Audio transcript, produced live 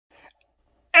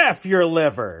F Your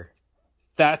Liver.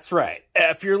 That's right,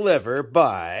 F Your Liver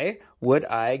by Woode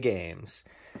Games.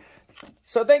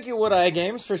 So thank you, Woode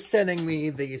Games, for sending me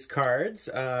these cards.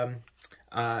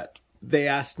 They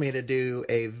asked me to do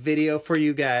a video for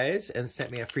you guys and sent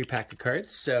me a free pack of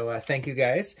cards. So thank you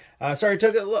guys. Sorry it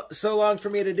took it so long for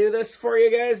me to do this for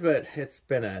you guys, but it's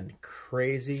been a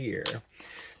crazy year.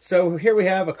 So here we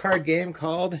have a card game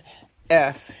called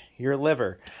F Your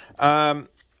Liver.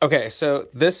 Okay, so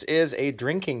this is a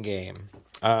drinking game.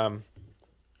 I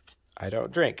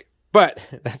don't drink, but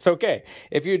that's okay.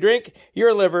 If you drink,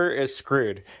 your liver is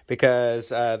screwed because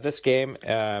this game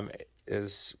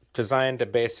is designed to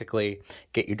basically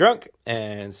get you drunk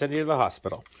and send you to the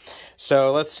hospital.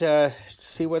 So let's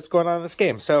see what's going on in this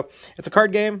game. So it's a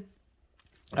card game.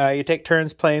 You take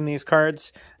turns playing these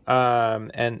cards,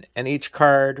 and each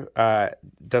card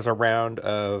does a round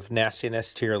of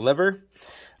nastiness to your liver.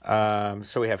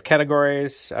 So we have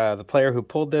categories. The player who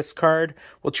pulled this card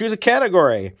will choose a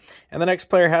category, and the next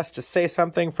player has to say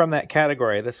something from that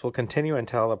category. This will continue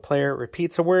until the player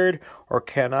repeats a word or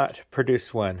cannot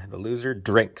produce one. The loser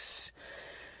drinks.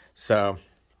 So,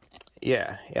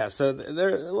 yeah. So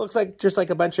there, it looks like just like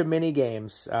a bunch of mini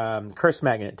games. Curse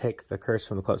magnet, take the curse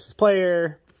from the closest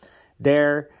player.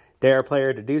 Dare a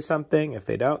player to do something. If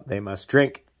they don't, they must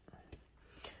drink.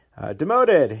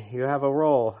 Demoted, you have a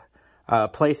roll.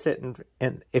 Place it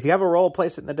in, if you have a roll,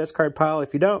 place it in the discard pile.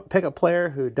 If you don't, pick a player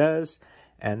who does,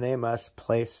 and they must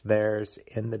place theirs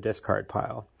in the discard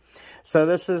pile. So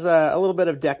this is a little bit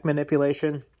of deck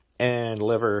manipulation and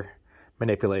liver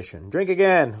manipulation. Drink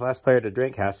again. Last player to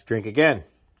drink has to drink again.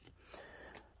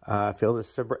 Field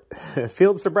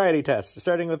sobriety test.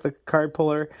 Starting with the card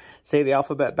puller, say the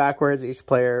alphabet backwards. Each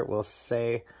player will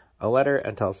say a letter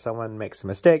until someone makes a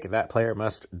mistake. That player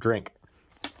must drink.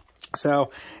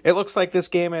 So it looks like this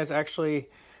game is actually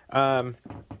kind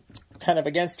of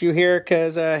against you here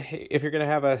because if you're going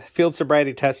to have a field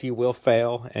sobriety test, you will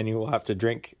fail and you will have to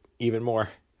drink even more.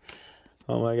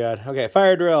 Oh my God. Okay,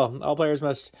 fire drill. All players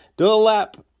must do a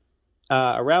lap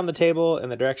around the table in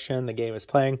the direction the game is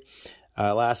playing.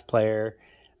 Last player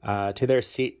to their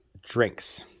seat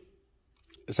drinks.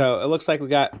 So it looks like we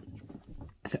got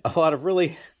a lot of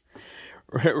really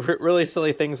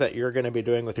silly things that you're going to be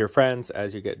doing with your friends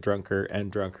as you get drunker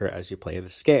and drunker as you play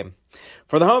this game.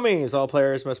 For the homies, all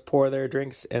players must pour their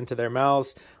drinks into their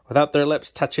mouths without their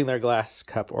lips touching their glass,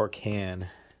 cup, or can.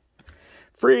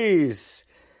 Freeze.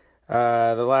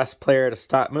 The last player to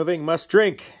stop moving must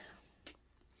drink.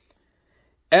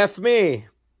 F me.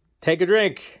 Take a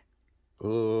drink.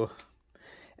 Ooh.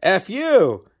 F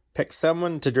you. Pick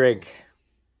someone to drink.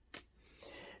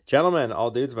 Gentlemen,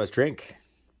 all dudes must drink.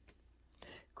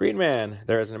 Green man.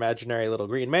 There is an imaginary little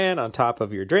green man on top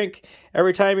of your drink.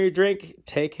 Every time you drink,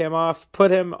 take him off, put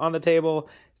him on the table,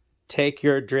 take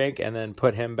your drink, and then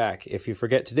put him back. If you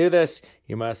forget to do this,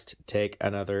 you must take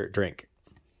another drink.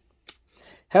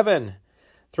 Heaven.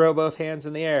 Throw both hands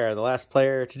in the air. The last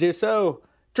player to do so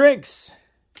drinks.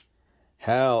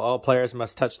 Hell. All players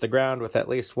must touch the ground with at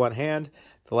least one hand.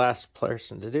 The last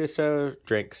person to do so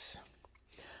drinks.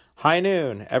 High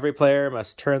noon. Every player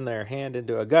must turn their hand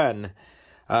into a gun.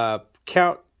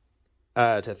 Count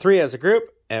to 3 as a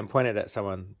group and point it at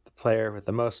someone. The player with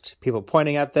the most people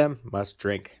pointing at them must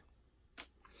drink.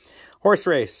 Horse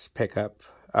race. Pick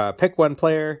one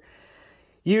player.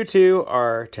 You two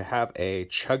are to have a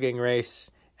chugging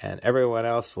race, and everyone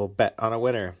else will bet on a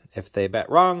winner. If they bet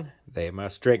wrong, they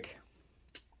must drink.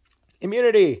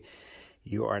 Immunity.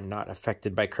 You are not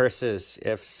affected by curses.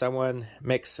 If someone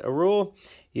makes a rule,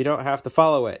 you don't have to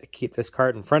follow it. Keep this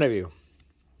card in front of you.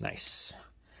 Nice.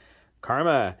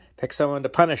 Karma. Pick someone to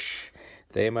punish.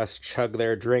 They must chug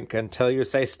their drink until you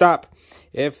say stop.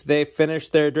 If they finish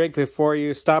their drink before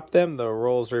you stop them, the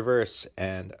roles reverse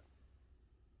and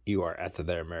you are at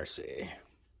their mercy.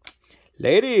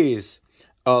 Ladies.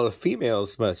 All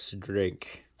females must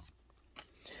drink.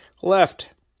 Left.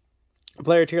 The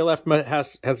player to your left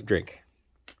has a drink.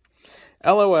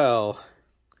 LOL.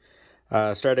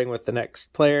 Starting with the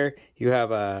next player, you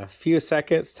have a few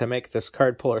seconds to make this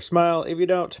card puller smile. If you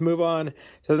don't, move on to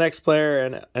the next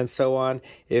player and so on.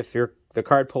 If the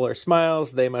card puller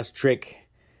smiles, they must drink.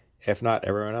 If not,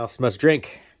 everyone else must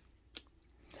drink.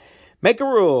 Make a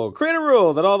rule. Create a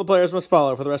rule that all the players must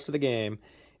follow for the rest of the game.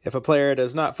 If a player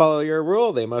does not follow your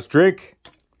rule, they must drink.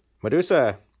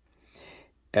 Medusa.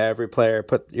 Every player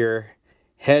put your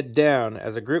head down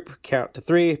as a group. Count to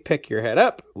 3. Pick your head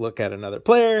up. Look at another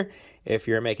player. If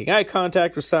you're making eye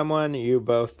contact with someone, you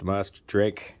both must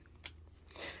drink.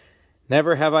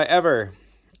 Never have I ever.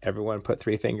 Everyone put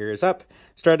 3 fingers up.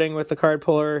 Starting with the card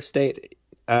puller, state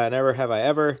never have I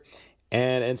ever,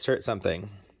 and insert something.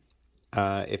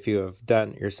 If you have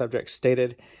done your subject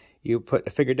stated, you put a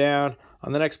finger down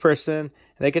on the next person, and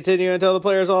they continue until the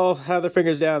players all have their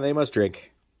fingers down. They must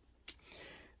drink.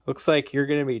 Looks like you're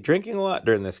going to be drinking a lot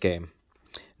during this game.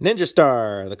 Ninja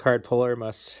Star. The card puller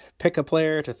must pick a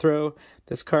player to throw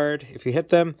this card. If you hit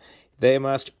them, they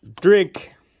must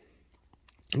drink.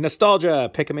 Nostalgia.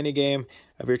 Pick a mini game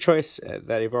of your choice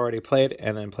that you've already played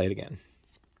and then play it again.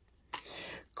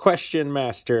 Question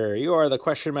Master. You are the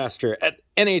Question Master. At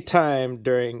any time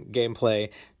during gameplay,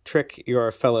 trick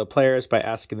your fellow players by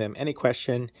asking them any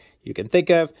question you can think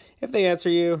of. If they answer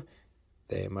you,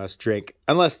 they must drink,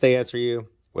 unless they answer you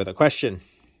with a question.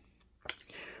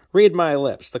 Read my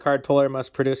lips. The card puller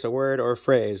must produce a word or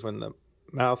phrase when the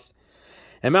mouth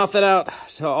it out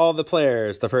to all the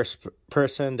players. The first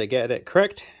person to get it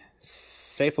correct,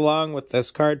 safe along with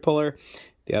this card puller.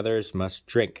 The others must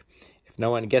drink. If no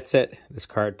one gets it, this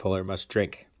card puller must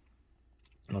drink.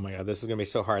 Oh my god, this is going to be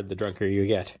so hard the drunker you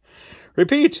get.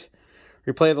 Repeat!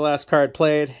 Replay the last card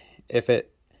played. If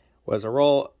it was a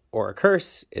roll or a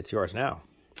curse, it's yours now.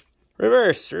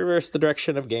 Reverse. Reverse the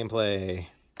direction of gameplay.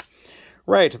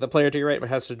 Right. The player to your right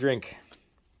has to drink.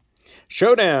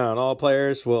 Showdown. All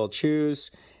players will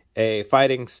choose a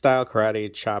fighting style,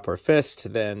 karate, chop, or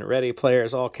fist. Then ready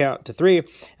players all count to 3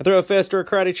 and throw a fist or a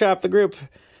karate chop. The group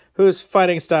whose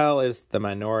fighting style is the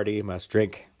minority must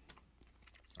drink.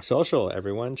 Social.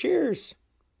 Everyone cheers.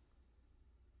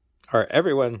 Or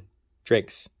everyone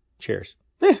drinks. Cheers.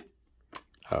 Oh,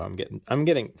 I'm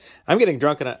getting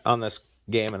drunk on this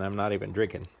game, and I'm not even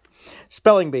drinking.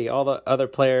 Spelling bee. All the other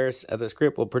players of this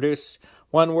group will produce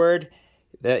one word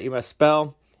that you must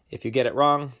spell. If you get it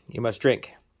wrong, you must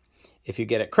drink. If you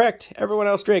get it correct, everyone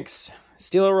else drinks.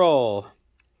 Steal a roll.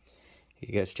 You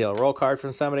get to steal a roll card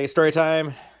from somebody. Story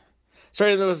time.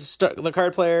 Starting with the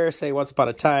card player, say once upon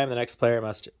a time. The next player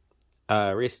must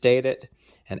restate it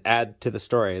and add to the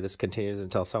story. This continues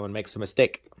until someone makes a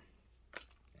mistake.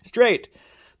 Straight.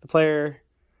 The player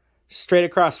straight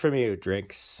across from you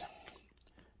drinks.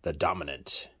 The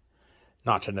dominant.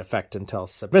 Not in effect until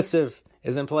submissive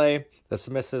is in play. The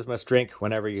submissive must drink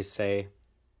whenever you say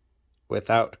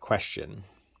without question.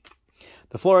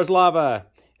 The floor is lava.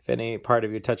 If any part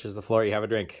of you touches the floor, you have a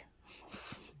drink.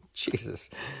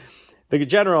 Jesus. The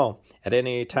general. At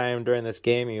any time during this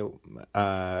game, you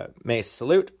may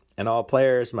salute, and all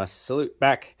players must salute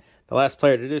back. The last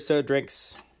player to do so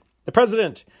drinks. The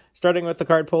president. Starting with the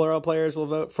card puller, all players will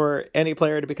vote for any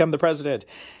player to become the president.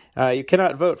 You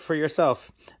cannot vote for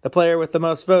yourself. The player with the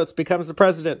most votes becomes the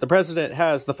president. The president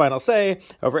has the final say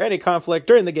over any conflict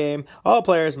during the game. All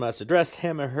players must address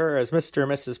him or her as Mr. or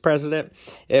Mrs. President.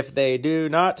 If they do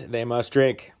not, they must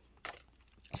drink.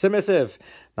 Submissive.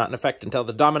 Not in effect until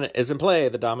the dominant is in play.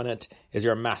 The dominant is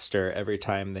your master. Every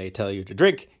time they tell you to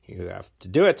drink, you have to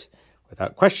do it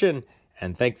without question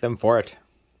and thank them for it.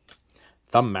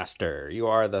 Thumb Master. You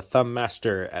are the Thumb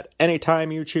Master. At any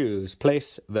time you choose,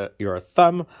 place your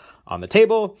thumb on the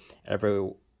table.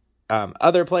 Every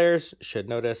other players should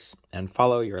notice and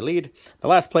follow your lead. The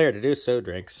last player to do so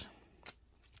drinks.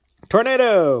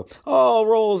 Tornado. All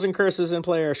rolls and curses in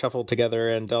play are shuffled together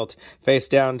and dealt face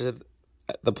down to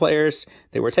the players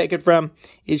they were taken from.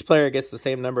 Each player gets the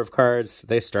same number of cards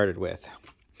they started with.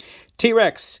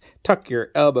 T-Rex. Tuck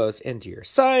your elbows into your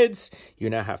sides. You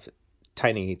now have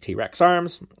tiny T-Rex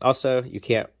arms. Also, you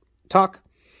can't talk.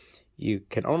 You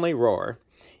can only roar.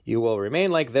 You will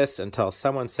remain like this until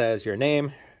someone says your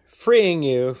name, freeing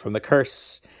you from the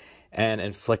curse and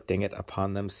inflicting it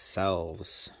upon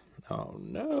themselves. Oh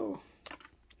no.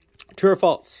 True or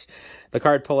false? The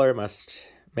card puller must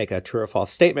make a true or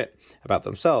false statement about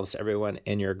themselves. Everyone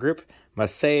in your group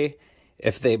must say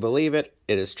if they believe it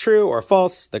is true or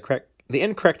false. The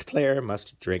incorrect player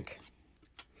must drink.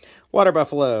 Water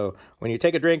buffalo. When you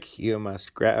take a drink, you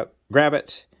must grab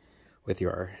it with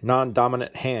your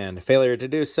non-dominant hand. Failure to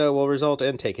do so will result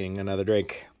in taking another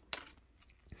drink.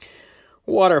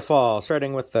 Waterfall.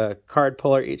 Starting with the card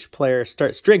puller, each player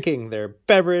starts drinking their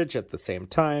beverage at the same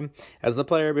time as the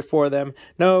player before them.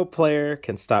 No player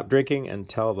can stop drinking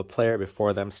until the player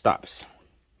before them stops.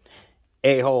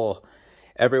 A-hole.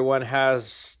 Everyone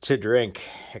has to drink.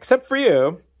 Except for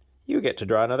you. You get to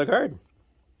draw another card.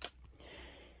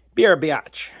 Beer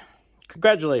biatch.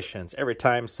 Congratulations. Every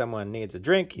time someone needs a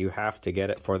drink, you have to get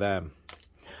it for them.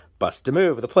 Bust a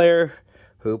move. The player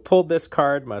who pulled this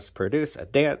card must produce a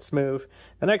dance move.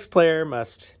 The next player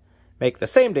must make the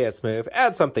same dance move,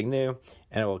 add something new,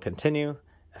 and it will continue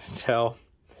until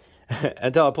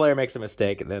a player makes a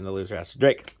mistake, and then the loser has to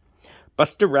drink.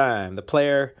 Bust a rhyme. The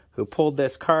player who pulled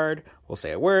this card will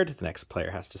say a word. The next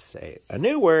player has to say a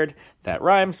new word that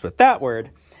rhymes with that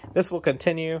word. This will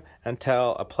continue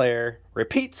until a player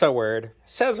repeats a word,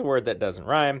 says a word that doesn't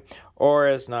rhyme, or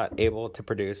is not able to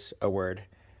produce a word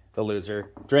the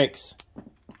loser drinks.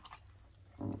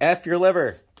 F your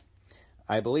liver.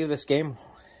 I believe this game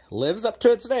lives up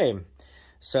to its name.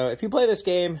 So if you play this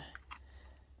game,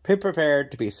 be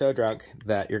prepared to be so drunk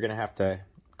that you're going to have to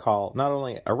call not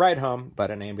only a ride home, but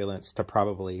an ambulance to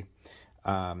probably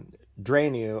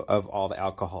drain you of all the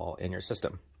alcohol in your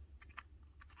system.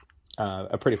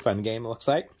 A pretty fun game, it looks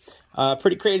like.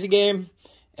 Pretty crazy game,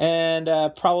 and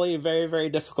probably very, very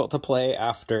difficult to play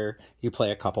after you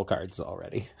play a couple cards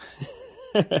already.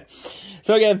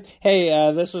 So again,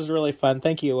 hey, this was really fun.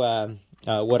 Thank you,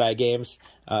 Woode Games,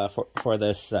 for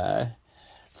this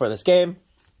game.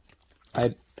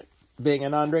 Being a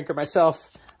non-drinker myself,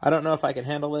 I don't know if I can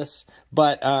handle this,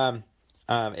 but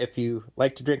if you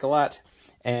like to drink a lot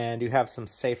and you have some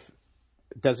safe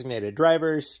designated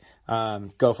drivers,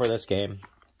 go for this game.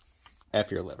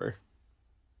 F your liver.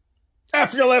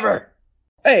 F your liver!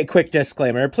 A quick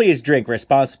disclaimer, please drink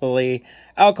responsibly.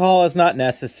 Alcohol is not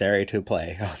necessary to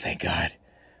play. Oh, thank God.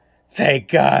 Thank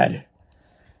God.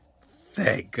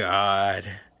 Thank God.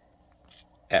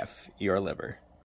 F your liver.